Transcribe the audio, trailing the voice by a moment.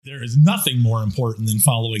There is nothing more important than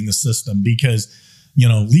following the system because, you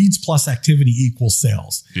know, leads plus activity equals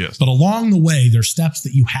sales. Yes. But along the way, there's steps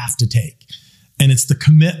that you have to take. And it's the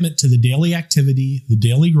commitment to the daily activity, the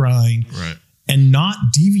daily grind, right, and not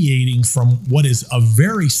deviating from what is a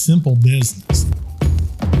very simple business.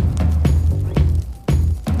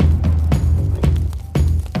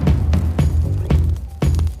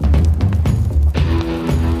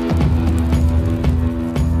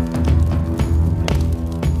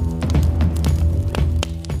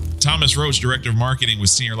 Thomas Roach, Director of Marketing with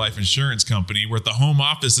Senior Life Insurance Company. We're at the home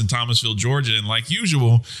office in Thomasville, Georgia. And like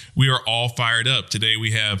usual, we are all fired up. Today,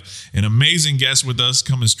 we have an amazing guest with us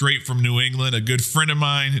coming straight from New England, a good friend of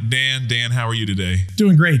mine, Dan. Dan, how are you today?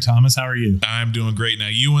 Doing great, Thomas. How are you? I'm doing great. Now,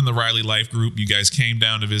 you and the Riley Life Group, you guys came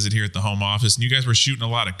down to visit here at the home office, and you guys were shooting a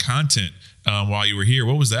lot of content while you were here.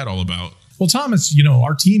 What was that all about? Well, Thomas, you know,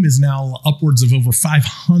 our team is now upwards of over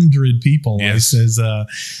 500 people. Yes.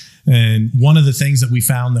 And one of the things that we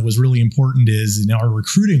found that was really important is in our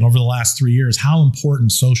recruiting over the last 3 years, how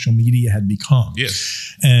important social media had become.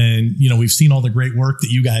 Yes. And, you know, we've seen all the great work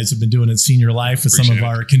that you guys have been doing at Senior Life with some of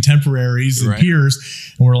our contemporaries and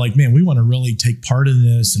peers. And we're like, man, we want to really take part in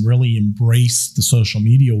this and really embrace the social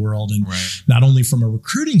media world. And not only from a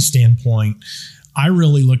recruiting standpoint, I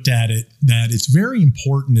really looked at it that it's very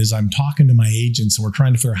important as I'm talking to my agents and we're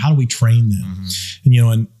trying to figure out how do we train them. And, you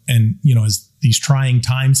know, and, you know, as these trying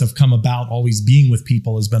times have come about, always being with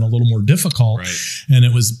people has been a little more difficult. And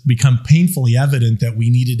it was become painfully evident that we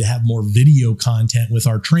needed to have more video content with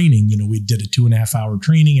our training. You know, we did a 2.5 hour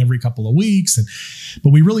training every couple of weeks, but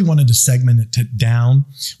we really wanted to segment it down.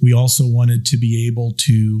 We also wanted to be able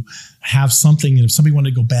to have something, and if somebody wanted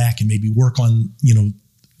to go back and maybe work on, you know,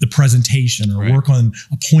 the presentation or work on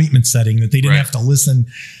appointment setting, that they didn't have to listen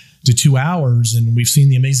to 2 hours. And we've seen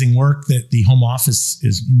the amazing work that the home office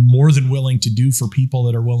is more than willing to do for people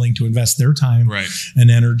that are willing to invest their time and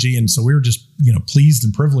energy. And so we were just, you know, pleased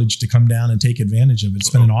and privileged to come down and take advantage of it. It's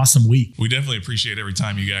been an awesome week. We definitely appreciate every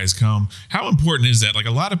time you guys come. How important is that? Like,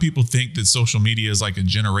 a lot of people think that social media is like a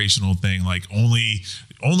generational thing, like only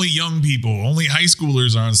young people, only high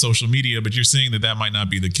schoolers are on social media, but you're saying that that might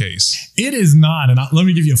not be the case. It is not. And let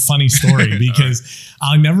me give you a funny story because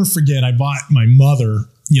I'll never forget, I bought my mother,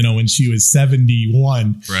 you know, when she was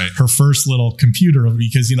 71, her first little computer,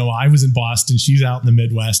 because, you know, I was in Boston, she's out in the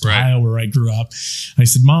Midwest, Ohio, where I grew up. I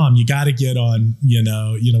said, Mom, you got to get on, you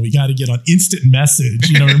know, we got to get on instant message.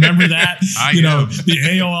 You know, remember that? Know, the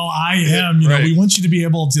AOL IM, you know, we want you to be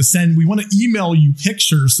able to send, we want to email you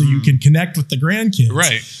pictures so you can connect with the grandkids.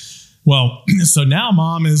 Well, so now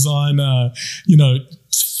Mom is on, you know,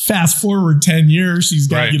 fast forward 10 years, she's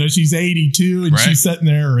got, you know, she's 82 and she's sitting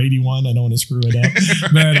there, or 81. I don't want to screw it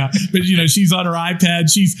up. but, you know, she's on her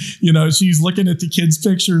iPad. She's, you know, she's looking at the kids'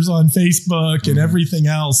 pictures on Facebook and everything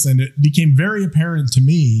else. And it became very apparent to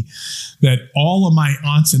me that all of my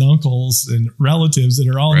aunts and uncles and relatives that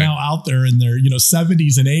are all now out there in their, you know,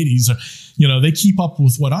 70s and 80s, you know, they keep up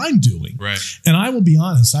with what I'm doing. And I will be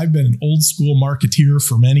honest, I've been an old school marketeer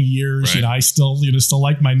for many years. You know, I still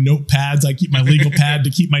like my notepads. I keep my legal pad to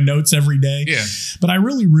keep my notes every day. But I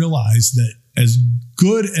really realized that as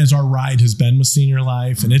good as our ride has been with Senior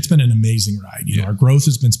Life, and it's been an amazing ride, you know, our growth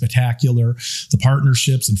has been spectacular, the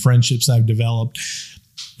partnerships and friendships I've developed.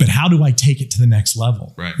 But how do I take it to the next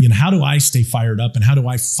level? You know, how do I stay fired up and how do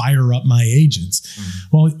I fire up my agents?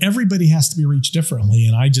 Well, everybody has to be reached differently.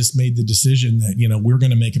 And I just made the decision that, you know, we're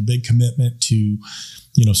going to make a big commitment to,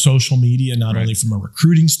 you know, social media, not only from a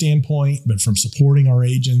recruiting standpoint, but from supporting our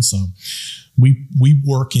agents. We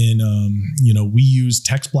work in, you know, we use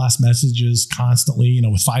text blast messages constantly, you know,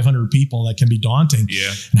 with 500 people that can be daunting.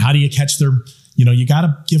 And how do you catch their, you know, you got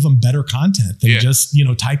to give them better content than just, you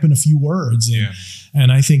know, type in a few words. And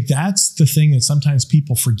I think that's the thing that sometimes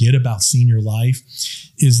people forget about Senior Life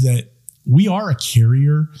is that we are a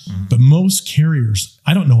carrier, but most carriers,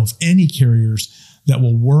 I don't know of any carriers that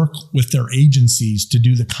will work with their agencies to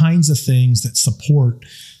do the kinds of things that support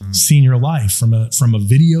Senior Life from a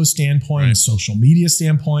video standpoint, a social media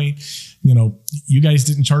standpoint. You know, you guys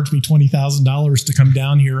didn't charge me $20,000 to come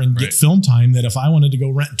down here and get film time that if I wanted to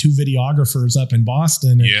go rent 2 videographers up in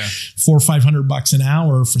Boston at $400 or $500 an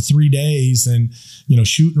hour for 3 days and, you know,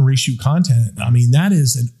 shoot and reshoot content. I mean, that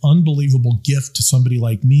is an unbelievable gift to somebody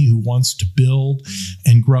like me who wants to build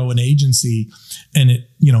and grow an agency. And it,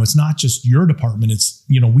 you know, it's not just your department. It's,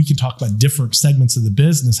 you know, we can talk about different segments of the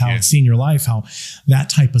business, how it's Senior Life, how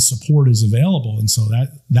that type of support is available. And so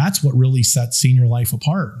that's what really sets Senior Life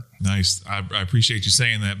apart. Nice. I appreciate you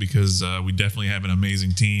saying that, because we definitely have an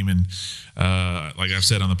amazing team. And like I've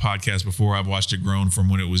said on the podcast before, I've watched it grow from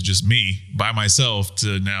when it was just me by myself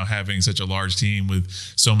to now having such a large team with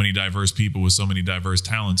so many diverse people with so many diverse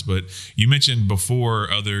talents. But you mentioned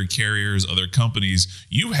before other carriers, other companies.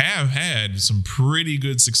 You have had some pretty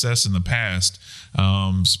good success in the past.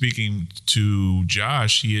 Speaking to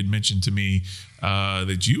Josh, he had mentioned to me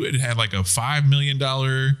that you had like a $5 million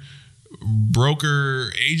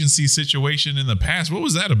broker agency situation in the past. What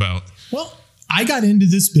was that about? Well, I got into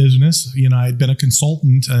this business. I'd been a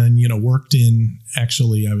consultant and, worked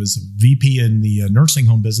I was a VP in the nursing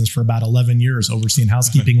home business for about 11 years, overseeing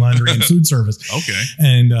housekeeping, laundry, and food service. Okay.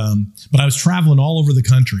 And, but I was traveling all over the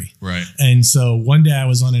country. Right. And so one day I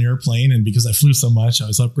was on an airplane, and because I flew so much, I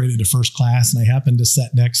was upgraded to first class, and I happened to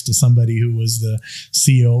sit next to somebody who was the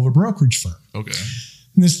CEO of a brokerage firm. Okay.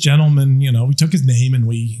 And this gentleman, we took his name and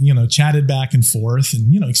we, chatted back and forth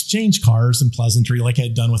and, exchanged cars and pleasantry like I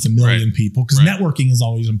had done with a million people, because networking is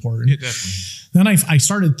always important. Yeah, definitely. Then I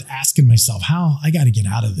started asking myself how I got to get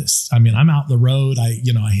out of this. I mean, I'm out the road. I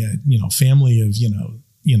had, family of,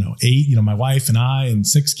 8, my wife and I and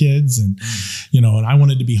 6 kids, and, and I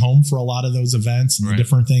wanted to be home for a lot of those events and the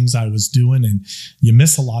different things I was doing. And you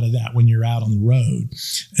miss a lot of that when you're out on the road.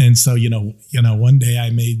 And so, one day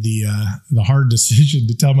I made the hard decision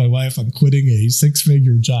to tell my wife I'm quitting a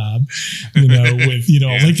 6-figure job, with,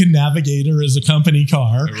 a Lincoln Navigator as a company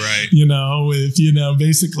car, with,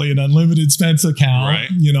 basically an unlimited Spence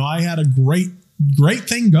account. Right. I had a great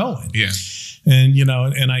thing going. Yeah. And,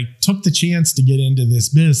 and I took the chance to get into this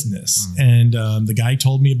business. And the guy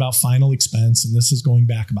told me about Final Expense. And this is going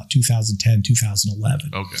back about 2010,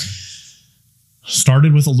 2011. Okay.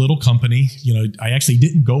 Started with a little company. I actually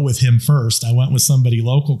didn't go with him first. I went with somebody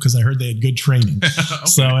local because I heard they had good training. Okay.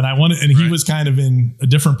 So, and he was kind of in a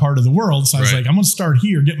different part of the world. So I was like, I'm going to start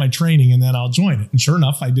here, get my training, and then I'll join it. And sure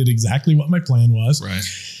enough, I did exactly what my plan was. Right.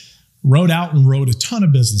 Wrote a ton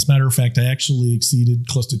of business. Matter of fact, I actually exceeded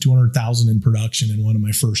close to 200,000 in production in one of my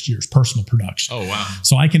first years, personal production. Oh, wow.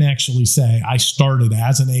 So I can actually say I started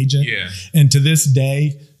as an agent. Yeah. And to this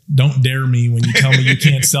day, don't dare me when you tell me you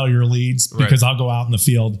can't sell your leads, because I'll go out in the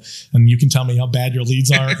field and you can tell me how bad your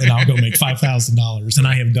leads are and I'll go make $5,000. And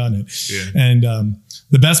I have done it. Yeah. And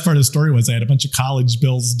the best part of the story was I had a bunch of college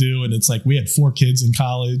bills due, and it's like we had 4 kids in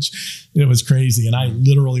college. It was crazy. And I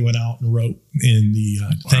literally went out and wrote in the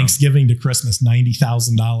Thanksgiving to Christmas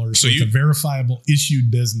 $90,000 so with a verifiable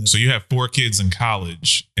issued business. So you have 4 kids in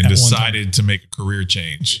college and decided to make a career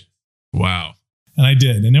change. Wow. And I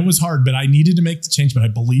did. And it was hard, but I needed to make the change. But I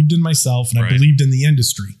believed in myself and I believed in the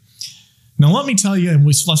industry. Now, let me tell you, and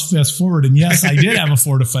let's fast forward. And yes, I did have a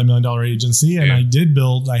 $4 to $5 million agency, and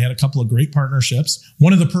I had a couple of great partnerships.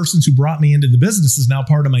 One of the persons who brought me into the business is now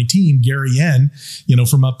part of my team, Gary Yen,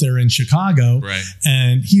 from up there in Chicago. Right.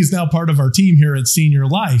 And he is now part of our team here at Senior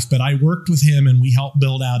Life. But I worked with him and we helped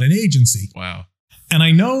build out an agency. Wow. And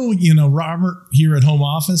I know, Robert here at home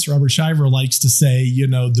office, Robert Shiver likes to say,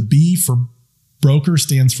 the B for broker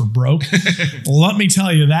stands for broke. Let me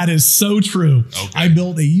tell you, that is so true. Okay. I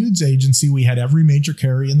built a huge agency. We had every major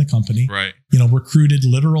carrier in the company. Right. Recruited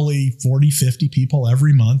literally 40, 50 people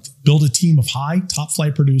every month. Built a team of top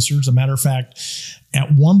flight producers. As a matter of fact,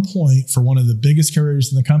 at one point, for one of the biggest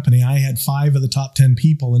carriers in the company, I had 5 of the top 10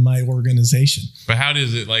 people in my organization. But how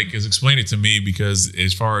does it explain it to me? Because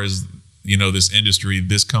as far as this industry,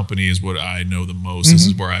 this company is what I know the most. Mm-hmm. This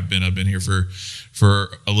is where I've been here for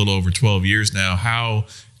a little over 12 years now. How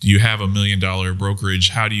do you have $1 million brokerage?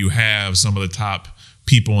 How do you have some of the top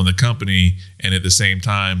people in the company, and at the same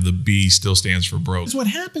time, the B still stands for broke? What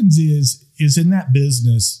happens is in that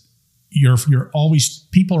business,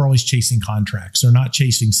 people are always chasing contracts. They're not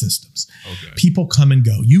chasing systems. Okay. People come and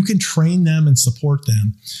go. You can train them and support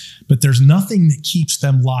them, but there's nothing that keeps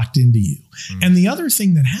them locked into you. Mm. And the other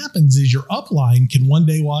thing that happens is your upline can one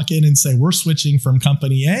day walk in and say, we're switching from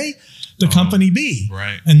company A to company B.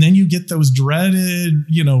 Right. And then you get those dreaded,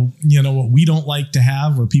 what we don't like to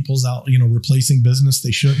have, where people's out, replacing business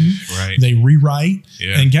they shouldn't. Right. They rewrite.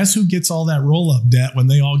 Yeah. And guess who gets all that roll-up debt when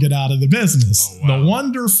they all get out of the business? Oh, wow. The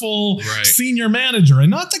wonderful senior manager,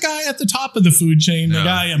 and not the guy at the top of the food chain, the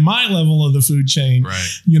guy at my level of the food chain. Right.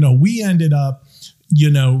 We ended up,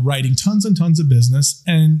 writing tons and tons of business,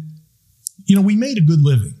 and, we made a good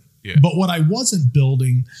living. Yeah. But what I wasn't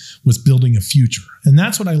building was building a future. And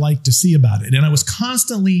that's what I like to see about it. And I was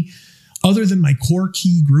constantly, other than my core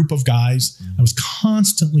key group of guys, I was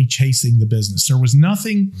constantly chasing the business. There was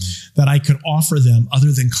nothing that I could offer them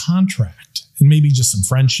other than contract and maybe just some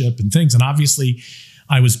friendship and things. And obviously,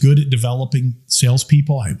 I was good at developing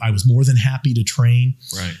salespeople. I was more than happy to train.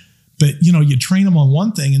 Right. But, you train them on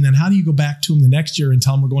one thing, and then how do you go back to them the next year and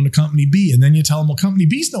tell them we're going to company B? And then you tell them, well, company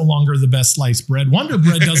B is no longer the best sliced bread. Wonder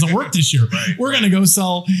Bread doesn't work this year. We're going to go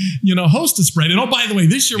sell, Hostess bread. And oh, by the way,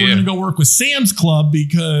 this year we're going to go work with Sam's Club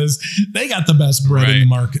because they got the best bread in the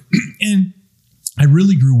market. And I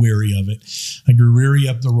really grew weary of it. I grew weary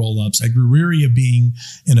of the roll-ups. I grew weary of being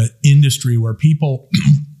in an industry where people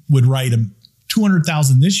would write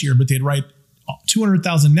 $200,000 this year, but they'd write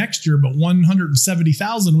 $200,000 next year, but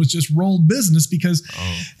 $170,000 was just rolled business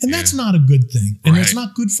that's not a good thing. And it's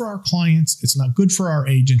not good for our clients. It's not good for our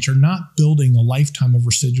agents. You're not building a lifetime of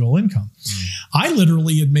residual income. I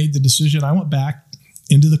literally had made the decision. I went back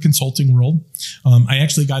into the consulting world. I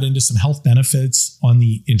actually got into some health benefits on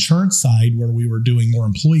the insurance side where we were doing more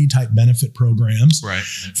employee type benefit programs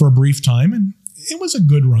for a brief time. And it was a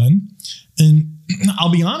good run. And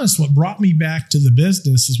I'll be honest, what brought me back to the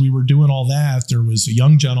business is we were doing all that. There was a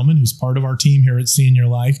young gentleman who's part of our team here at Senior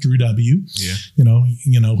Life, Drew W.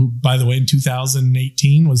 Who, by the way, in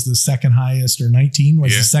 2018 was the second highest, or 19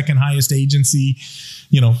 was the second highest agency,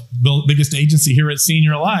 biggest agency here at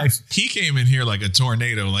Senior Life. He came in here like a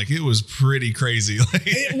tornado. Like, it was pretty crazy.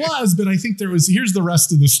 It was, but I think here's the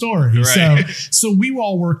rest of the story. So we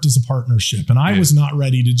all worked as a partnership, and I was not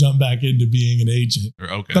ready to jump back into being an agent.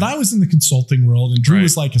 But I was in the consulting world, and Drew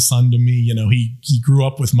was like a son to me. He grew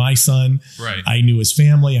up with my son. I knew his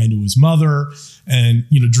family. I knew his mother. And,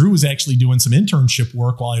 Drew was actually doing some internship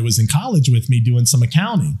work while I was in college with me doing some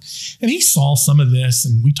accounting. And he saw some of this,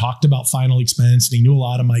 and we talked about final expense, and he knew a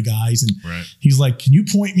lot of my guys. And he's like, can you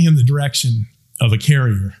point me in the direction of a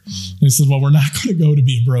carrier? And I said, well, we're not going to go to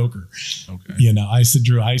be a broker. I said,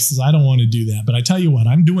 Drew, I don't want to do that. But I tell you what,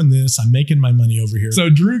 I'm doing this. I'm making my money over here. So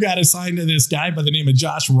Drew got assigned to this guy by the name of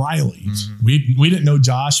Josh Riley. We didn't know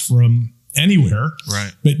Josh from anywhere.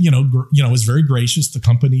 But, was very gracious. The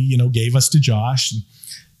company, gave us to Josh. And,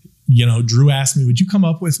 Drew asked me, would you come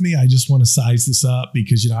up with me? I just want to size this up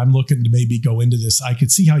because, I'm looking to maybe go into this. I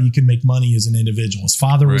could see how you can make money as an individual. His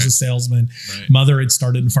father was a salesman. Mother had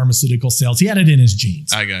started in pharmaceutical sales. He had it in his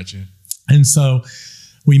genes. I got you. And so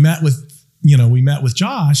we met with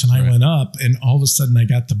Josh, and I went up, and all of a sudden I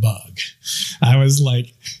got the bug. I was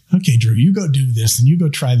like, okay, Drew, you go do this and you go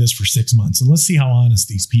try this for 6 months and let's see how honest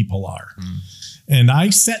these people are. And I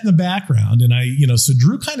sat in the background, and so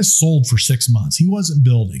Drew kind of sold for 6 months. He wasn't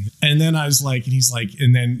building. And then I was like, and he's like,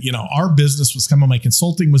 and then, our business was coming, my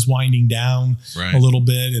consulting was winding down a little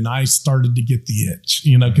bit. And I started to get the itch,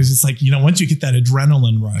 because it's like, once you get that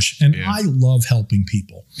adrenaline rush, and I love helping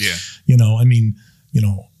people.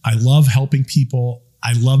 I love helping people.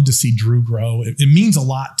 I love to see Drew grow. It means a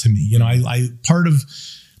lot to me.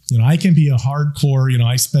 I can be a hardcore,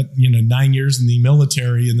 I spent, 9 years in the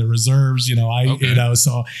military in the reserves,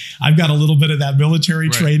 so I've got a little bit of that military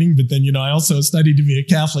training, but then, I also studied to be a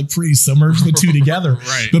Catholic priest. So merge the two together,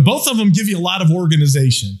 but both of them give you a lot of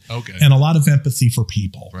organization and a lot of empathy for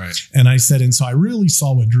people. And I said, and so I really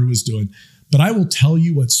saw what Drew was doing, but I will tell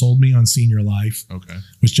you what sold me on Senior Life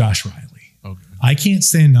was Josh Riley. I can't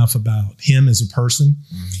say enough about him as a person,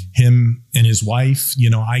 him and his wife.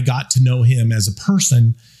 I got to know him as a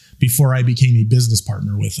person before I became a business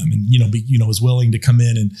partner with him, and was willing to come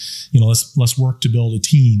in and let's work to build a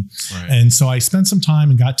team. And so I spent some time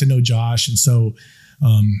and got to know Josh. And so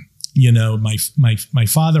my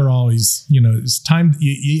father always, it's time,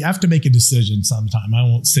 you have to make a decision sometime. I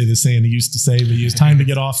won't say the saying he used to say, but it's time to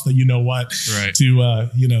get off the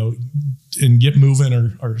to and get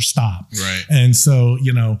moving or stop. And so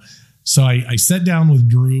I sat down with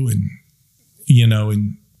Drew, and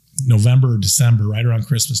in November or December, right around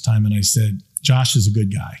Christmas time. And I said, Josh is a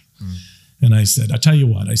good guy. And I said, I tell you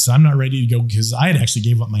what, I said, I'm not ready to go, because I had actually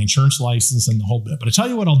gave up my insurance license and the whole bit, but I tell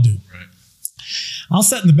you what I'll do. I'll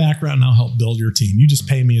sit in the background and I'll help build your team. You just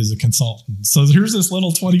pay me as a consultant. So here's this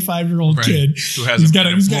little 25-year-old kid who has he's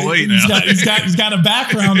got a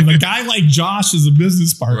background of a guy like Josh as a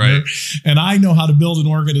business partner, and I know how to build an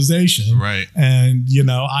organization. And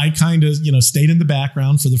I kind of stayed in the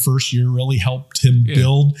background for the first year, really helped him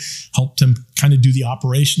build, helped him kind of do the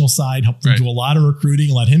operational side, helped him do a lot of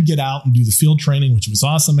recruiting, let him get out and do the field training, which was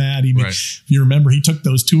awesome. If you remember, he took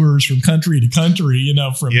those tours from country to country,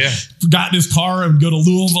 got in his car and go to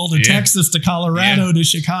Louisville to Texas to Colorado to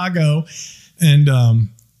Chicago. And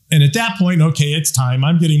at that point, okay, it's time.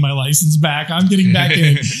 I'm getting my license back. I'm getting back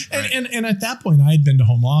in. And at that point, I had been to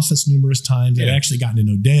home office numerous times. I'd actually gotten to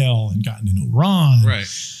know Dale and gotten to know Ron.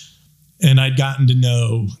 And I'd gotten to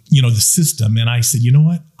know, the system. And I said, you know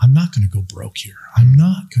what? I'm not going to go broke here. I'm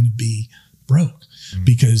not going to be broke,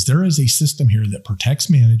 because there is a system here that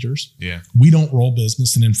protects managers. We don't roll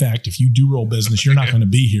business. And in fact, if you do roll business, you're not going to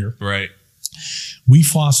be here. We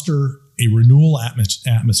foster a renewal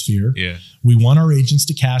atmosphere. Yeah. We want our agents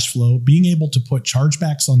to cash flow, being able to put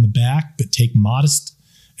chargebacks on the back, but take modest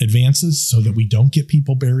advances so that we don't get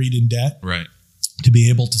people buried in debt. Right. To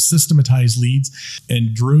be able to systematize leads.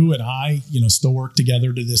 And Drew and I, still work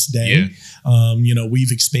together to this day. Yeah.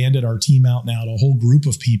 We've expanded our team out now to a whole group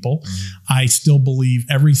of people. Mm-hmm. I still believe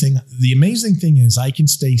everything. The amazing thing is I can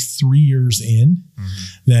stay 3 years in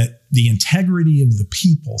that the integrity of the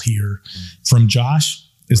people here from Josh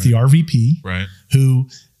is the RVP, right, who,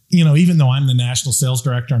 even though I'm the national sales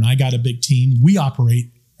director and I got a big team, we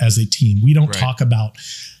operate as a team. We don't talk about.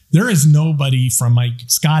 There is nobody from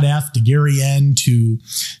Scott F to Gary N to,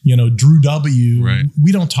 Drew W. Right.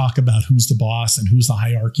 We don't talk about who's the boss and who's the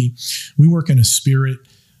hierarchy. We work in a spirit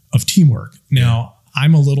of teamwork. Now,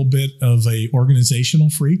 I'm a little bit of a organizational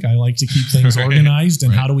freak. I like to keep things organized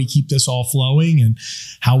and how do we keep this all flowing and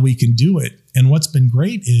how we can do it. And what's been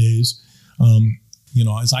great is,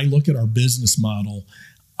 as I look at our business model,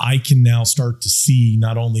 I can now start to see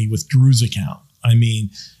not only with Drew's account.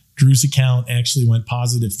 Drew's account actually went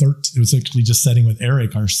positive. It was actually just setting with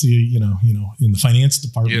Eric, our CEO, in the finance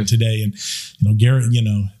department today. And, Garrett,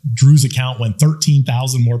 Drew's account went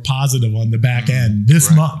 13,000 more positive on the back end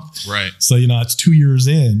this month. Right. So, it's 2 years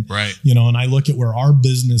in, right. And I look at where our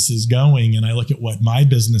business is going and I look at what my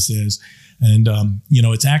business is. And,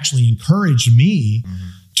 it's actually encouraged me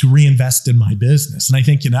to reinvest in my business. And I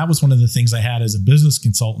think that was one of the things I had as a business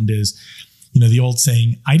consultant is, the old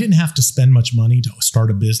saying, I didn't have to spend much money to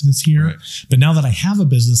start a business here, but now that I have a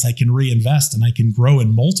business, I can reinvest and I can grow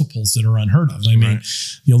in multiples that are unheard of.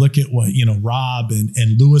 You look at what, Rob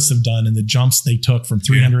and Lewis have done and the jumps they took from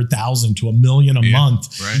 300,000 to $1 million a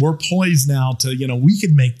month. Right. We're poised now to, we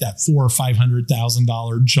could make that $400,000 or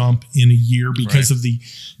 $500,000 jump in a year because of the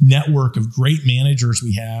network of great managers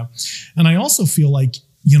we have. And I also feel like,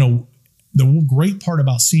 the great part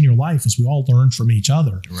about Senior Life is we all learn from each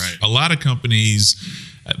other. Right. A lot of companies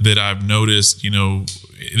that I've noticed,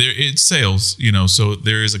 it's sales, so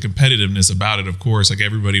there is a competitiveness about it. Of course, like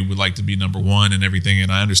everybody would like to be number one and everything. And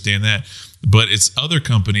I understand that, but it's other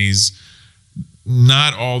companies,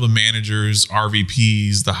 not all the managers,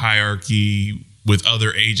 RVPs, the hierarchy with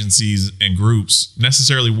other agencies and groups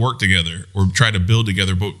necessarily work together or try to build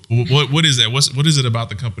together. But what is that? What is it about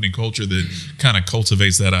the company culture that kind of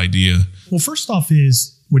cultivates that idea? Well, first off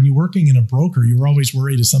is when you're working in a broker, you're always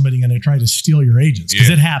worried, is somebody going to try to steal your agents? Because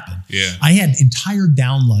it happened. Yeah. I had entire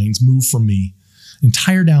downlines move from me.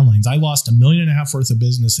 Entire downlines. I lost $1.5 million worth of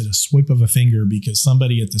business at a swipe of a finger because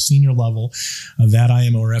somebody at the senior level of that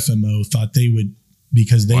IMO or FMO thought they would,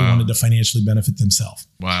 because they wanted to financially benefit themselves.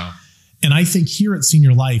 Wow. And I think here at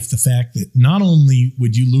Senior Life, the fact that not only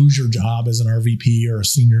would you lose your job as an RVP or a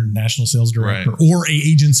senior national sales director or a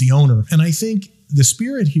agency owner, and I think the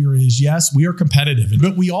spirit here is, yes, we are competitive,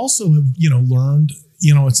 but we also have, learned,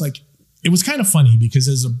 it's like, it was kind of funny because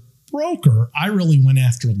as a broker, I really went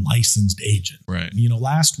after a licensed agent. Right.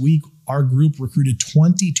 Last week, our group recruited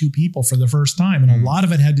 22 people for the first time. And a lot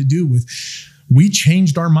of it had to do with, we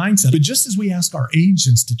changed our mindset. But just as we asked our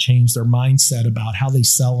agents to change their mindset about how they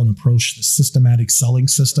sell and approach the systematic selling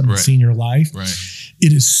system in Senior Life,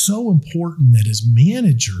 it is so important that as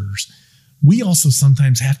managers, we also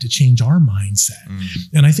sometimes have to change our mindset.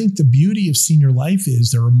 And I think the beauty of Senior Life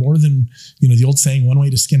is there are more than, the old saying, one way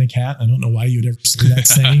to skin a cat. I don't know why you'd ever say that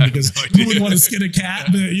saying because who would want to skin a cat?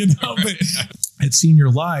 But at Senior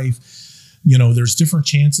Life, there's different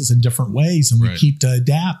chances in different ways and we keep to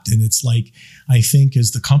adapt. And it's like, I think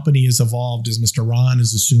as the company has evolved, as Mr. Ron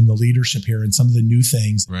has assumed the leadership here and some of the new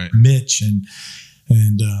things, Mitch and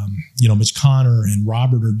Mitch Connor and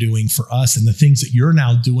Robert are doing for us and the things that you're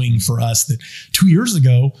now doing for us that 2 years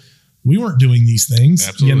ago, we weren't doing these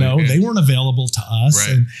things, they weren't available to us.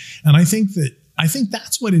 And I think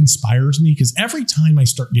that's what inspires me because every time I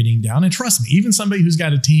start getting down, and trust me, even somebody who's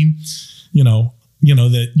got a team,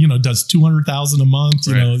 that, does 200,000 a month,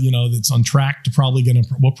 that's on track to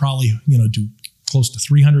we'll probably do close to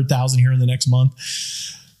 300,000 here in the next month.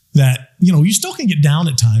 That, you still can get down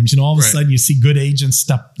at times, all of a sudden you see good agents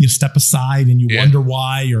step aside and you wonder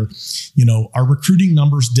why, or, our recruiting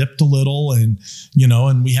numbers dipped a little and,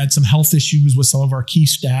 and we had some health issues with some of our key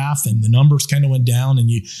staff and the numbers kind of went down and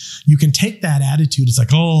you can take that attitude. It's like,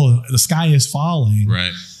 oh, the sky is falling.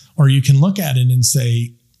 Right. Or you can look at it and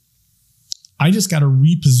say, I just got to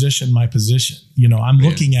reposition my position. I'm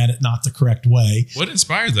looking at it not the correct way. What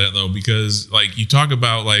inspires that though? Because like you talk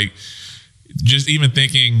about like just even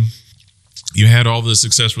thinking you had all the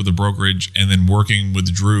success with the brokerage and then working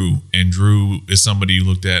with Drew, and Drew is somebody you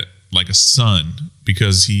looked at like a son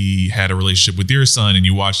because he had a relationship with your son and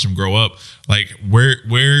you watched him grow up. Like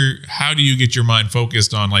how do you get your mind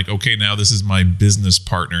focused on like, okay, now this is my business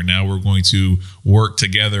partner. Now we're going to work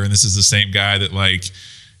together. And this is the same guy that like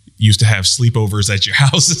used to have sleepovers at your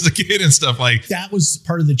house as a kid and stuff like that. Was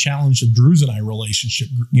part of the challenge of Drew's and I relationship.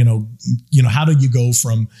 You know, how do you go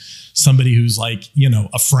from somebody who's like,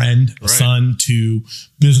 a friend, a son, to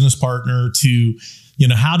business partner, to,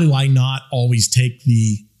 how do I not always take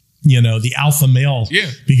the alpha male?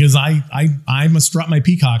 Yeah. Because I'm a strut my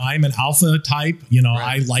peacock. I'm an alpha type.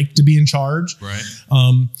 I like to be in charge. Right.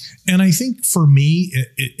 And I think for me,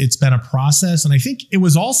 it's been a process. And I think it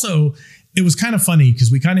was kind of funny because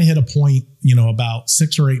we kind of hit a point, about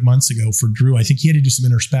 6 or 8 months ago for Drew. I think he had to do some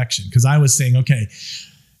introspection because I was saying, okay,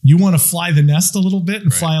 you want to fly the nest a little bit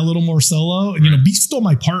and fly a little more solo and, be still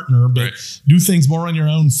my partner, but do things more on your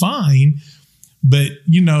own. Fine. But,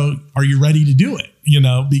 are you ready to do it?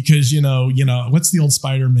 Because, what's the old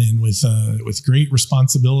Spider-Man with great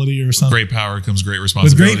responsibility or something? With great power comes great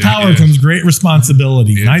responsibility. With great power comes great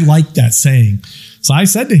responsibility. Yeah. And I like that saying. So I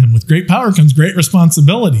said to him, with great power comes great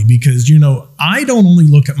responsibility because, I don't only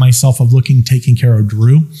look at myself of taking care of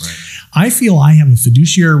Drew. Right. I feel I have a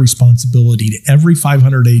fiduciary responsibility to every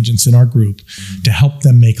 500 agents in our group to help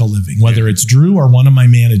them make a living, whether it's Drew or one of my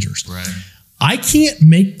managers. Right. I can't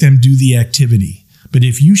make them do the activity, but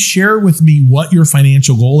if you share with me what your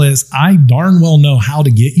financial goal is, I darn well know how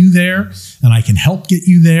to get you there, and I can help get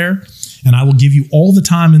you there, and I will give you all the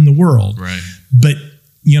time in the world. Right. But,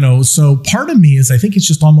 so part of me is, I think it's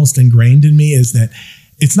just almost ingrained in me, is that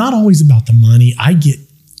it's not always about the money.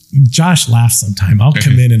 Josh laughs sometime. I'll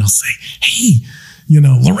come in and I'll say, hey,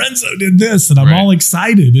 Lorenzo did this, and I'm all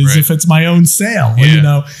excited as if it's my own sale,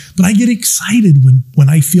 but I get excited when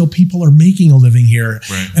I feel people are making a living here.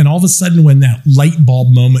 Right. And all of a sudden when that light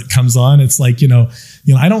bulb moment comes on, it's like,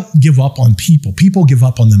 I don't give up on people. People give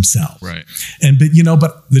up on themselves. Right.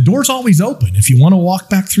 But the door's always open. If you want to walk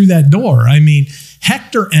back through that door,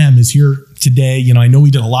 Hector M is here today. I know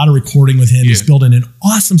we did a lot of recording with him. Yeah. He's building an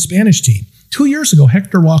awesome Spanish team. 2 years ago,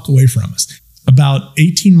 Hector walked away from us. About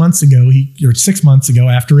 18 months ago, or 6 months ago,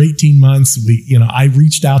 after 18 months, I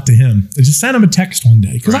reached out to him and just sent him a text one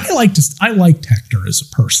day because I liked Hector as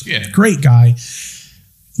a person. Yeah. Great guy,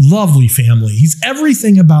 lovely family. He's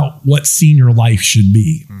everything about what senior life should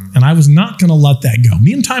be, and I was not going to let that go.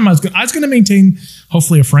 Meantime, I was going to maintain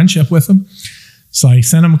hopefully a friendship with him. So I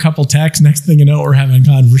sent him a couple texts. Next thing you know, we're having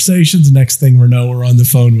conversations. Next thing we know, we're on the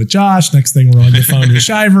phone with Josh. Next thing we're on the phone with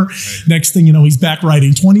Shiver. Right. Next thing you know, he's back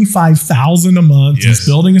writing $25,000 a month. Yes. He's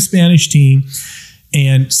building a Spanish team.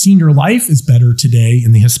 And senior life is better today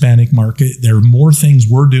in the Hispanic market. There are more things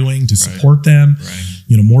we're doing to support them.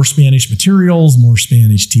 Right. More Spanish materials, more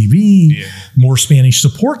Spanish TV, more Spanish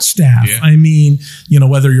support staff. Yeah.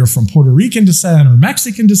 Whether you're from Puerto Rican descent or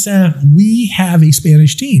Mexican descent, we have a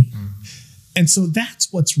Spanish team. And so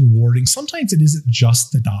that's what's rewarding. Sometimes it isn't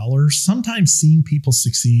just the dollars. Sometimes seeing people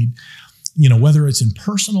succeed, whether it's in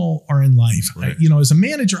personal or in life. Right. As a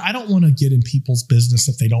manager, I don't want to get in people's business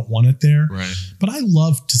if they don't want it there. Right. But I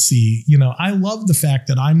love to see, I love the fact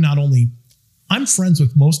that I'm friends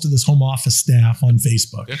with most of this home office staff on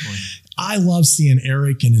Facebook. Definitely. I love seeing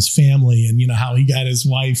Eric and his family and, how he got his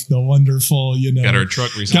wife, the wonderful, Got her a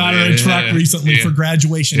truck recently. For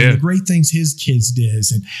graduation and the great things his kids did.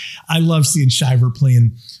 And I love seeing Shiver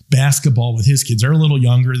playing basketball with his kids. They're a little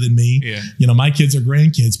younger than me. Yeah. My kids are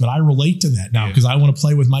grandkids, but I relate to that now because I want to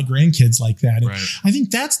play with my grandkids like that. And I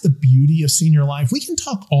think that's the beauty of senior life. We can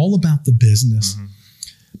talk all about the business. Mm-hmm.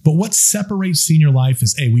 But what separates senior life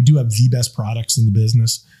is, we do have the best products in the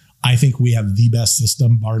business. I think we have the best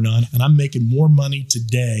system, bar none. And I'm making more money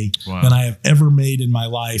today than I have ever made in my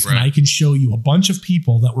life. Right. And I can show you a bunch of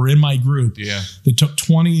people that were in my group that took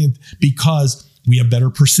 20 because we have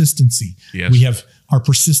better persistency. Yes. Our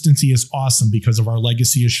persistency is awesome because of our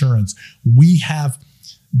legacy assurance. We have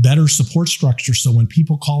better support structure. So when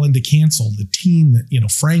people call in to cancel, the team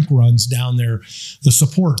that, Frank runs down there, the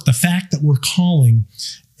support, the fact that we're calling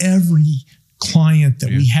every client that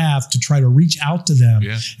we have to try to reach out to them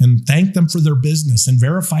and thank them for their business and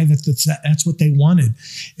verify that that's what they wanted.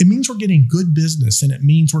 It means we're getting good business, and it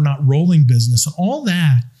means we're not rolling business. And all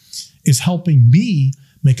that is helping me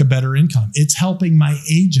make a better income. It's helping my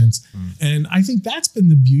agents. And I think that's been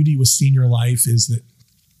the beauty with senior life, is that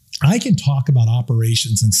I can talk about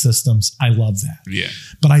operations and systems. I love that. Yeah.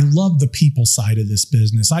 But I love the people side of this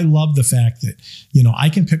business. I love the fact that, I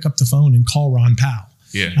can pick up the phone and call Ron Powell.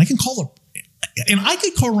 Yeah. I can call I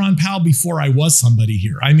could call Ron Powell before I was somebody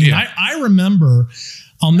here. I remember,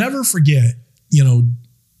 I'll never forget,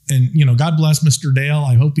 and, you know, God bless Mr. Dale.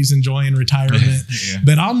 I hope he's enjoying retirement. Yeah.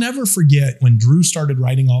 But I'll never forget when Drew started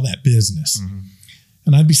writing all that business. Mm-hmm.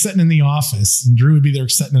 And I'd be sitting in the office and Drew would be there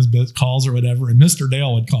setting his calls or whatever. And Mr.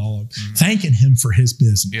 Dale would call him, thanking him for his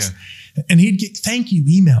business. Yeah. And he'd get thank you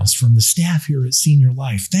emails from the staff here at Senior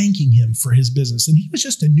Life, thanking him for his business. And he was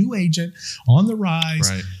just a new agent on the rise.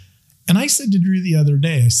 Right. And I said to Drew the other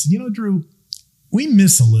day, I said, you know, Drew, we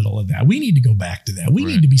miss a little of that. We need to go back to that. We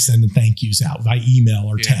need to be sending thank yous out by email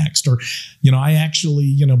or text. Or, you know, I actually,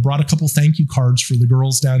 you know, brought a couple thank you cards for the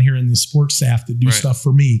girls down here in the sports staff that do stuff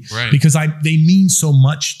for me because they mean so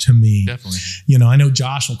much to me. Definitely. You know, I know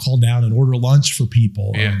Josh will call down and order lunch for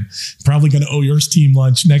people. Yeah. Probably going to owe yours team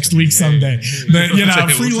lunch next week someday. But, you know,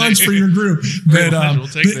 free lunch for your group. But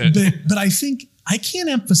I think I can't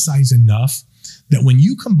emphasize enough that when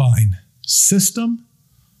you combine system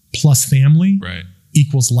plus family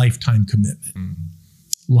equals lifetime commitment. Mm-hmm.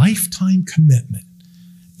 Lifetime commitment.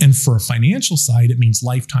 And for a financial side, it means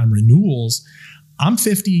lifetime renewals. I'm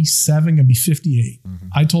 57, going to be 58. Mm-hmm.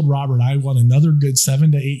 I told Robert I want another good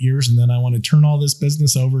 7 to 8 years, and then I want to turn all this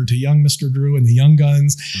business over to young Mr. Drew and the young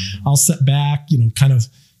guns. Mm-hmm. I'll sit back, you know, kind of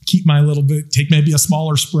keep my little bit, take maybe a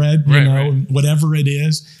smaller spread, you know, whatever it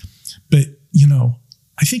is. But, you know,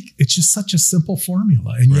 I think it's just such a simple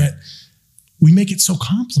formula. And yet we make it so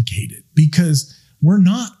complicated because we're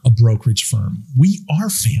not a brokerage firm. We are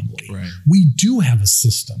family. Right. We do have a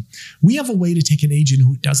system. We have a way to take an agent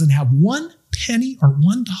who doesn't have one penny or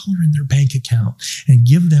 $1 in their bank account and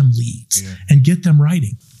give them leads and get them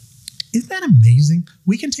writing. Isn't that amazing?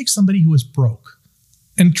 We can take somebody who is broke.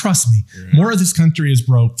 And trust me, more of this country is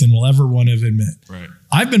broke than we'll ever want to admit. Right.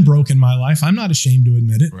 I've been broke in my life. I'm not ashamed to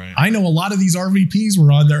admit it. Right. I know a lot of these RVPs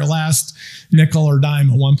were on their last nickel or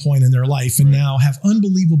dime at one point in their life and now have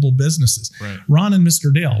unbelievable businesses. Right. Ron and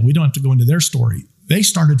Mr. Dale, we don't have to go into their story. They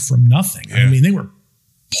started from nothing. Yeah. I mean, they were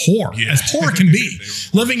poor, as poor can be,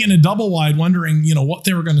 living in a double wide, wondering, you know, what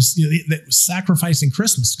they were going to sacrificing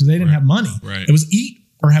Christmas because they didn't have money. Right. It was eat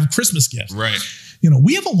or have Christmas gifts. Right. You know,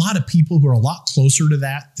 we have a lot of people who are a lot closer to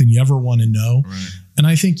that than you ever want to know. Right. And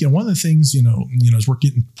I think, you know, one of the things, you know, as we're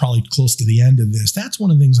getting probably close to the end of this, that's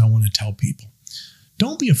one of the things I want to tell people.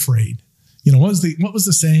 Don't be afraid. You know, what was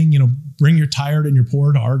the saying, you know, bring your tired and your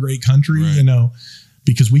poor to our great country, you know,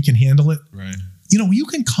 because we can handle it. Right. You know, you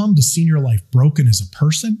can come to Senior Life broken as a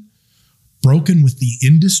person, broken with the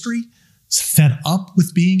industry, fed up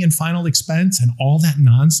with being in final expense and all that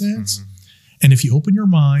nonsense. Mm-hmm. And if you open your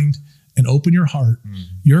mind and open your heart,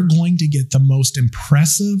 you're going to get the most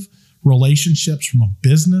impressive relationships from a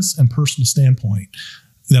business and personal standpoint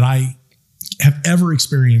that I have ever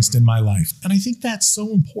experienced in my life. And I think that's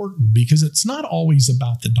so important because it's not always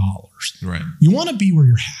about the dollars. Right. You want to be where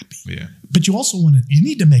you're happy, but you also you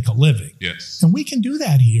need to make a living. Yes. And we can do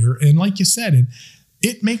that here. And like you said,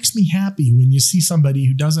 it makes me happy when you see somebody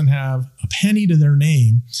who doesn't have a penny to their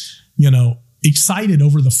name, you know, excited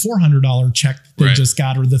over the $400 check they just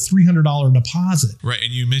got or the $300 deposit. Right.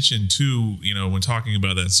 And you mentioned too, you know, when talking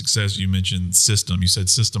about that success, you mentioned system. You said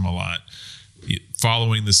system a lot.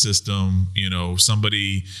 Following the system, you know,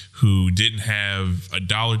 somebody who didn't have a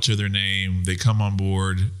dollar to their name, they come on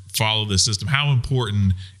board, follow the system. How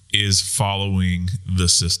important is following the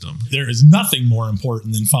system? There is nothing more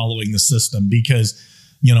important than following the system because,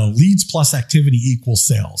 you know, leads plus activity equals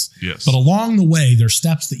sales. Yes. But along the way, there's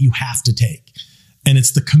steps that you have to take. And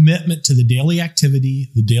it's the commitment to the daily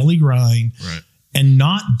activity, the daily grind, and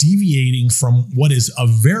not deviating from what is a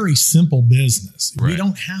very simple business. We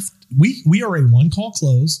don't have to, we are a one-call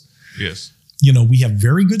close. Yes. You know, we have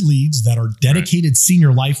very good leads that are dedicated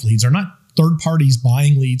Senior Life leads. They're not third parties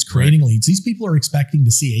buying leads, creating leads. These people are expecting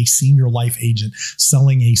to see a Senior Life agent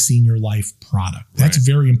selling a Senior Life product. That's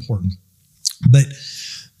very important. But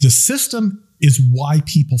the system is why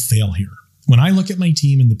people fail here. When I look at my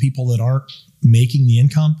team and the people that aren't making the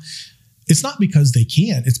income, it's not because they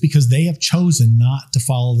can't. It's because they have chosen not to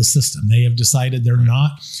follow the system. They have decided they're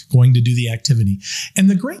not going to do the activity. And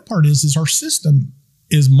the great part is our system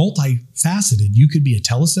is multifaceted. You could be a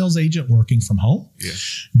telesales agent working from home. Yeah.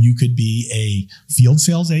 You could be a field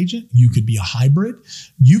sales agent. You could be a hybrid.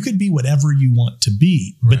 You could be whatever you want to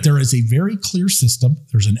be. But there is a very clear system.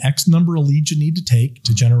 There's an X number of leads you need to take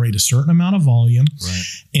to generate a certain amount of volume.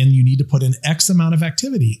 And you need to put in X amount of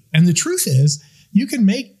activity. And the truth is, you can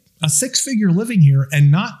make a 6-figure living here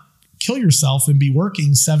and not kill yourself and be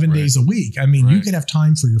working 7 days a week. I mean, you could have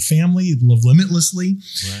time for your family, live limitlessly,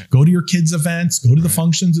 go to your kids' events, go to the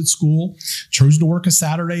functions at school, choose to work a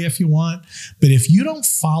Saturday if you want. But if you don't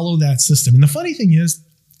follow that system, and the funny thing is,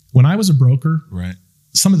 when I was a broker,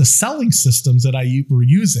 some of the selling systems that I were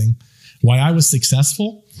using, why I was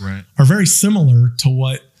successful, are very similar to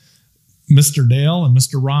what Mr. Dale and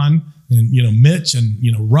Mr. Ron and, Mitch and,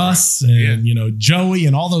 Russ and, Joey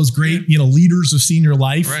and all those great, leaders of Senior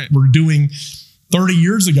Life were doing 30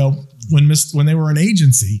 years ago when they were an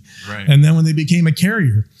agency, and then when they became a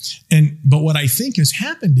carrier. But what I think has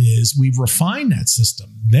happened is we've refined that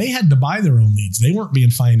system. They had to buy their own leads. They weren't being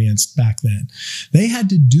financed back then. They had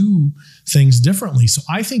to do things differently. So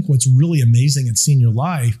I think what's really amazing at Senior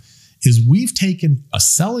Life is we've taken a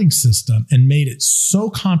selling system and made it so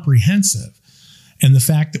comprehensive. And the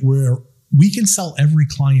fact that we can sell every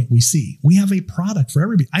client we see. We have a product for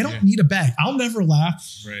everybody. I don't need a bag. I'll never laugh.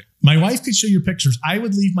 Right. My wife could show you pictures. I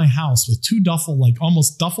would leave my house with 2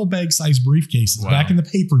 almost duffel bag sized briefcases back in the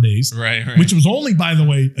paper days, which was only, by the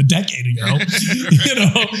way, a decade ago.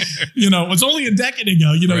 It was only a decade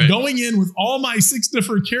ago, going in with all my 6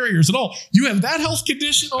 different carriers and all. You have that health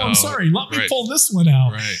condition? Oh, I'm sorry. Let me pull this one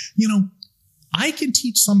out. Right. I can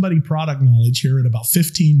teach somebody product knowledge here in about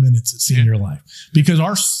 15 minutes at Senior Life because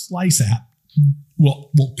our Slice app will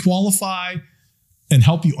qualify and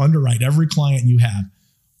help you underwrite every client you have.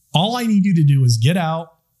 All I need you to do is get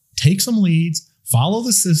out, take some leads, follow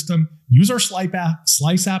the system, use our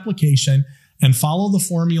Slice application, and follow the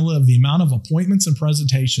formula of the amount of appointments and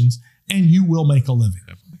presentations, and you will make a living.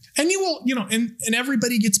 Definitely. And you will, and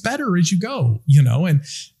everybody gets better as you go, and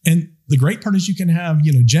the great part is you can have,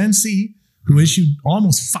 Gen C, who issued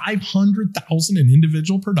almost 500,000 in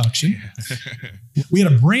individual production. We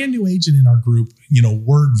had a brand new agent in our group,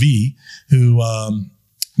 Word V, who,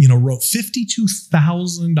 wrote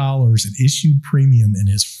 $52,000 in issued premium in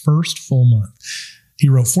his first full month. He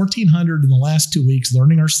wrote $1,400 in the last 2 weeks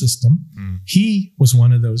learning our system. He was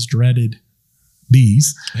one of those dreaded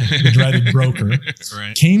bees, the dreaded broker,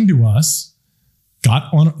 came to us,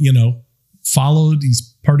 got on, followed,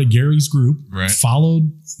 he's part of Gary's group,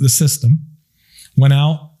 followed the system, went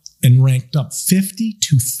out and ranked up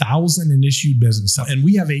 52,000 in issued business. And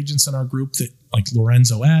we have agents in our group that like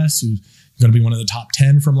Lorenzo S., who's going to be one of the top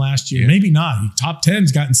 10 from last year. Maybe not. Top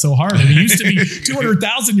 10's gotten so hard. I mean, it used to be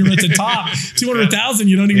 200,000, you're at the top. 200,000,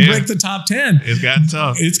 you don't even break the top 10. It's gotten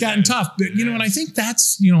tough. It's gotten tough. But, and I think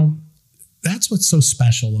that's, that's what's so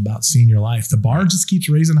special about Senior Life. The bar just keeps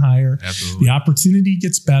raising higher. Absolutely. The opportunity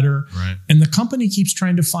gets better. And the company keeps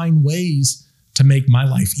trying to find ways to make my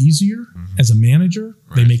life easier as a manager.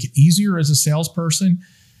 They make it easier as a salesperson.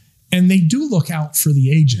 And they do look out for the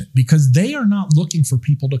agent because they are not looking for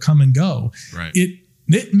people to come and go.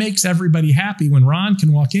 It makes everybody happy when Ron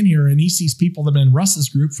can walk in here and he sees people that have been in Russ's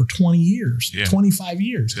group for 20 years, 25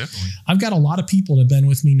 years. Definitely. I've got a lot of people that have been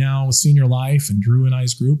with me now with Senior Life and Drew and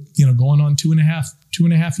I's group, going on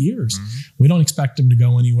 2.5 years. We don't expect them to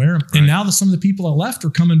go anywhere. And now some of the people that left are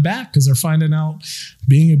coming back because they're finding out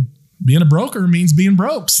being a broker means being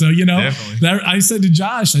broke. So, I said to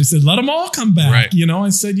Josh, I said, let them all come back. I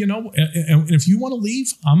said, and if you want to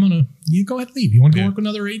leave, you go ahead and leave. You want to go work with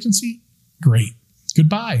another agency? Great.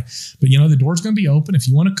 Goodbye. But, the door's going to be open if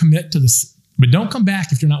you want to commit to this. But don't come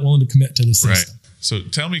back if you're not willing to commit to the system. So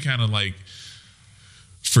tell me kind of like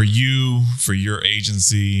for you, for your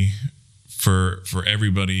agency, for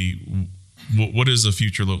everybody, what does the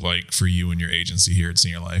future look like for you and your agency here at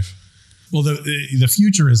Senior Life? Well, the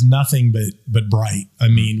future is nothing but bright. I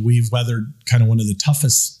mean, we've weathered kind of one of the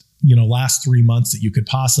toughest, last 3 months that you could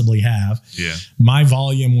possibly have. My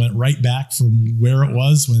volume went right back from where it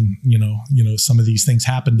was when, some of these things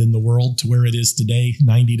happened in the world to where it is today,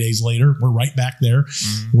 90 days later. We're right back there.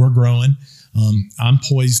 We're growing. I'm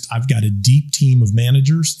poised. I've got a deep team of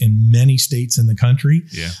managers in many states in the country.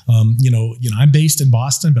 I'm based in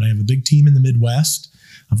Boston, but I have a big team in the Midwest.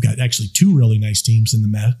 I've got actually 2 really nice teams in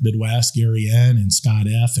the Midwest, Gary N. and Scott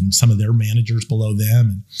F. and some of their managers below them.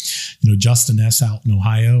 And, Justin S. out in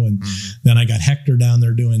Ohio. And then I got Hector down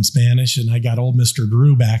there doing Spanish, and I got old Mr.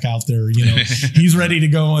 Drew back out there. He's ready to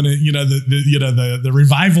go on the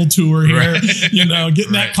revival tour here,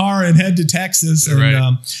 getting that car and head to Texas.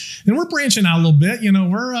 And we're branching out a little bit.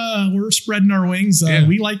 We're spreading our wings.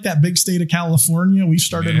 We like that big state of California. We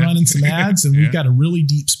started running some ads, and we've got a really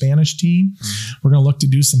deep Spanish team. We're going to look to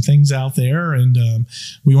do some things out there, and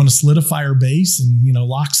we want to solidify our base and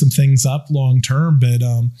lock some things up long term. But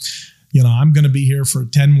I'm going to be here for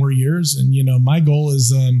 10 more years, and my goal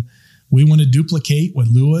is we want to duplicate what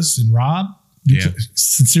Lewis and Rob.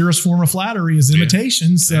 Sincerest form of flattery is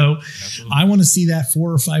imitation. So I want to see that $400,000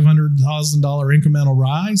 or $500,000 incremental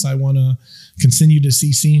rise. I want to continue to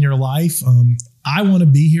see Senior Life. I want to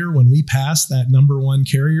be here when we pass that number 1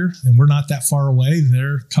 carrier, and we're not that far away.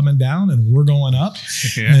 They're coming down and we're going up.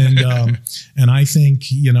 And I think,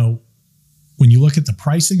 when you look at the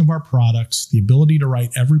pricing of our products, the ability to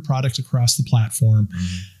write every product across the platform,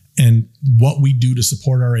 and what we do to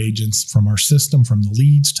support our agents, from our system, from the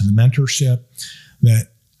leads to the mentorship, that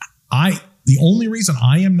the only reason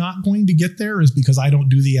I am not going to get there is because I don't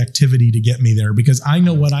do the activity to get me there, because I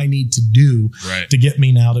know what I need to do to get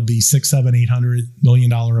me now to be $600, $700, $800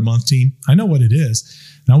 million a month team. I know what it is.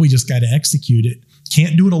 Now we just got to execute it.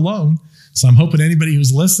 Can't do it alone. So I'm hoping anybody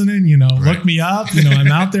who's listening, look me up. I'm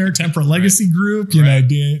out there, Temperate Legacy Group,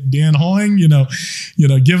 Dan Hoying,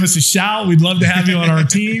 give us a shout. We'd love to have you on our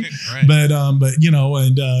team. But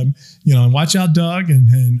watch out, Doug,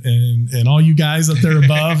 and all you guys up there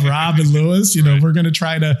above, Rob and Lewis, we're going to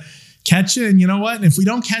try to catch you. And you know what? And if we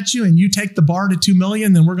don't catch you and you take the bar to 2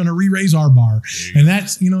 million, then we're going to re-raise our bar. And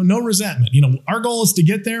that's, no resentment. Our goal is to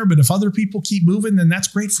get there, but if other people keep moving, then that's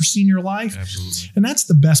great for senior life. Absolutely. And that's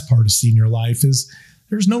the best part of senior life is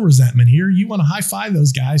there's no resentment here. You want to high five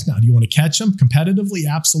those guys. Now, do you want to catch them competitively?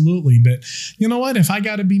 Absolutely. But you know what? If I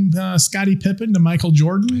got to be Scottie Pippen to Michael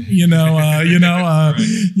Jordan, then I'll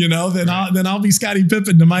be Scottie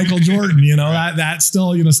Pippen to Michael Jordan. That's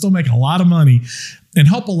still making a lot of money and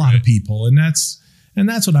help a lot of people. And that's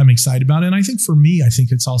what I'm excited about. And I think for me, I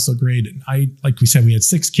think it's also great. Like we said, we had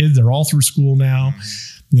 6 kids. They're all through school now.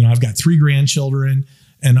 I've got 3 grandchildren.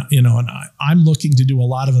 And I'm looking to do a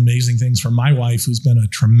lot of amazing things for my wife, who's been a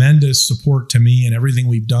tremendous support to me and everything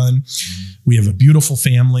we've done. We have a beautiful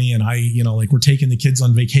family, and we're taking the kids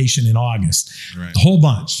on vacation in August, a whole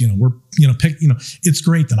bunch. It's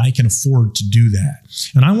great that I can afford to do that,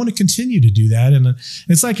 and I want to continue to do that. And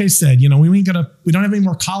it's like I said, we don't have any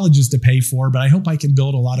more colleges to pay for, but I hope I can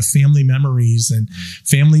build a lot of family memories and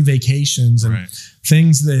family vacations and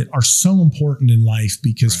things that are so important in life,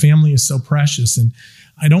 because family is so precious. And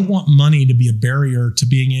I don't want money to be a barrier to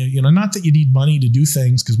being, not that you need money to do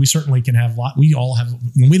things, because we certainly can have we all have,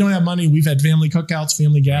 when we don't have money, we've had family cookouts,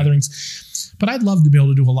 family gatherings, but I'd love to be able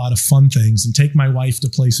to do a lot of fun things and take my wife to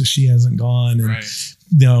places she hasn't gone. And,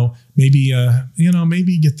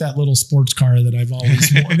 maybe get that little sports car that I've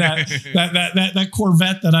always wanted, that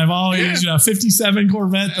Corvette that I've always, 57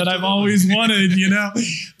 Corvette that I've always wanted,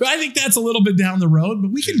 but I think that's a little bit down the road,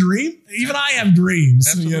 but we can dream. Even I have dreams,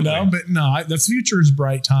 but no, the future is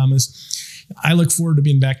bright, Thomas. I look forward to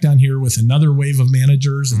being back down here with another wave of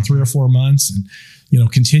managers in 3 or 4 months, and,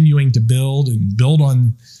 continuing to build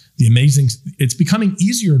on the amazing. It's becoming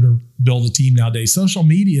easier to build a team nowadays. Social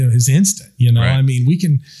media is instant, I mean, we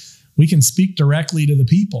can speak directly to the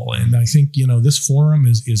people. And I think, this forum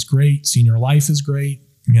is great. Senior Life is great.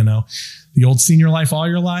 The old Senior Life, all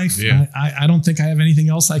your life. Yeah. I don't think I have anything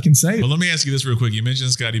else I can say. Well, let me ask you this real quick. You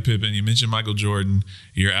mentioned Scottie Pippen. You mentioned Michael Jordan.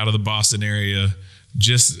 You're out of the Boston area.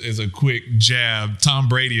 Just as a quick jab, Tom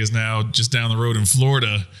Brady is now just down the road in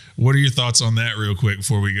Florida. What are your thoughts on that real quick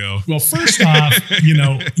before we go? Well, first off,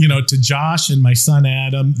 to Josh and my son,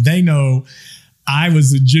 Adam, they know I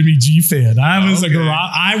was a Jimmy G fan.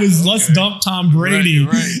 Let's dump Tom Brady,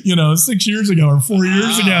 6 years ago or 4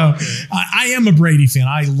 years ago. Okay. I am a Brady fan.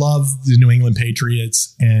 I love the New England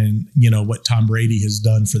Patriots, and what Tom Brady has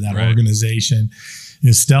done for that organization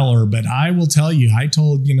is stellar. But I will tell you, I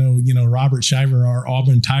told, Robert Shiver, our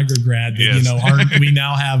Auburn Tiger grad, that, we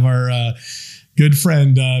now have our good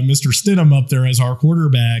friend, Mr. Stidham up there as our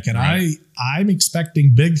quarterback. And I'm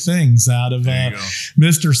expecting big things out of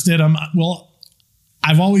Mr. Stidham. Well,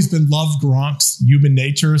 I've always loved Gronk's human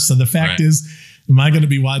nature. So the fact is, am I going to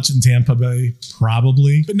be watching Tampa Bay?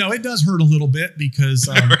 Probably. But no, it does hurt a little bit because,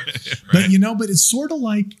 but it's sort of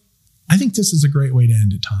like, I think this is a great way to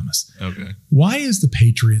end it, Thomas. Okay. Why is the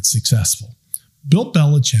Patriots successful? Bill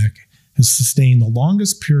Belichick has sustained the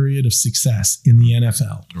longest period of success in the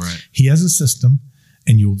NFL. Right. He has a system,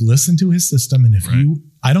 and you listen to his system. And if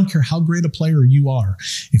I don't care how great a player you are,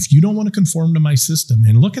 if you don't want to conform to my system,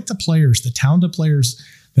 and look at the players, the talented players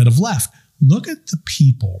that have left, look at the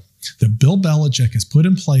people that Bill Belichick has put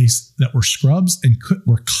in place that were scrubs and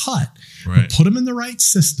were cut, but put them in the right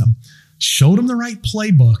system, showed them the right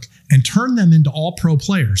playbook, and turned them into all pro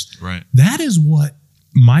players. Right. That is what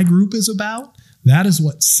my group is about. That is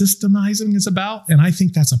what systemizing is about. And I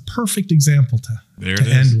think that's a perfect example to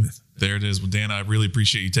end with. There it is. Well, Dan, I really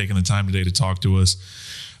appreciate you taking the time today to talk to us.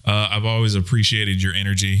 I've always appreciated your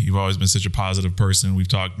energy. You've always been such a positive person. We've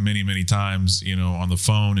talked many, many times, on the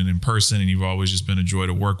phone and in person, and you've always just been a joy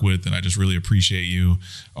to work with. And I just really appreciate you.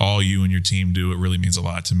 All you and your team do. It really means a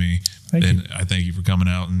lot to me. Thank you. I thank you for coming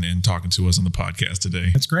out and talking to us on the podcast today.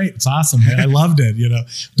 That's great. It's awesome, man. I loved it.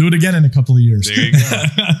 Do it again in a couple of years. There you go.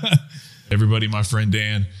 Everybody, my friend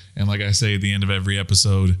Dan. And like I say at the end of every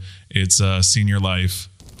episode, it's Senior Life,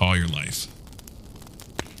 all your life.